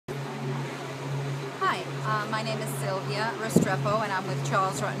My name is Sylvia Restrepo, and I'm with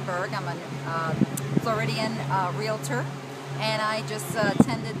Charles Ruttenberg. I'm a Floridian realtor, and I just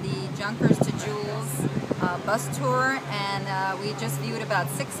attended the Junkers to Jewels bus tour, and we just viewed about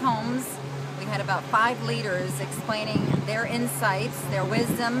 6 homes. We had about 5 leaders explaining their insights, their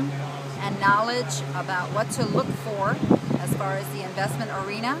wisdom, and knowledge about what to look for as far as the investment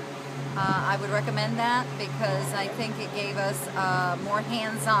arena. I would recommend that because I think it gave us more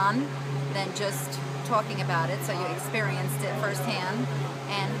hands-on than just talking about it, so you experienced it firsthand,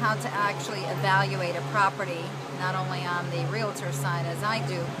 and how to actually evaluate a property, not only on the realtor side as I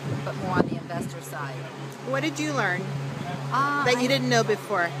do, but more on the investor side. What did you learn that you didn't know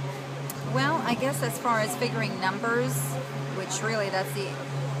before? Well, I guess as far as figuring numbers, which really that's the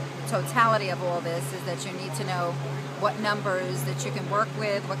totality of all this, is that you need to know what numbers that you can work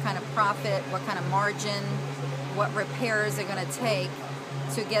with, what kind of profit, what kind of margin, what repairs are going to take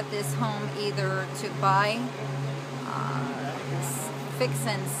to get this home either to buy, fix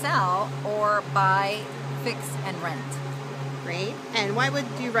and sell, or buy, fix and rent. Great. And why would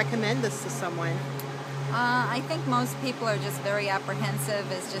you recommend this to someone? I think most people are just very apprehensive.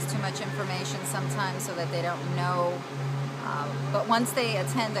 It's just too much information sometimes, so that they don't know. But once they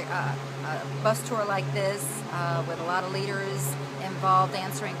attend a bus tour like this with a lot of leaders involved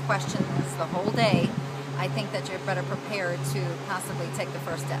answering questions the whole day, I think that you're better prepared to possibly take the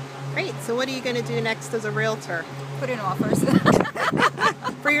first step. Great. So what are you going to do next as a realtor? Put in offers.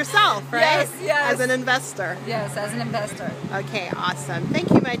 For yourself, right? Yes. As an investor. Yes, as an investor. Okay, awesome.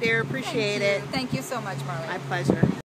 Thank you, my dear. Appreciate it. Thank you so much, Marlene. My pleasure.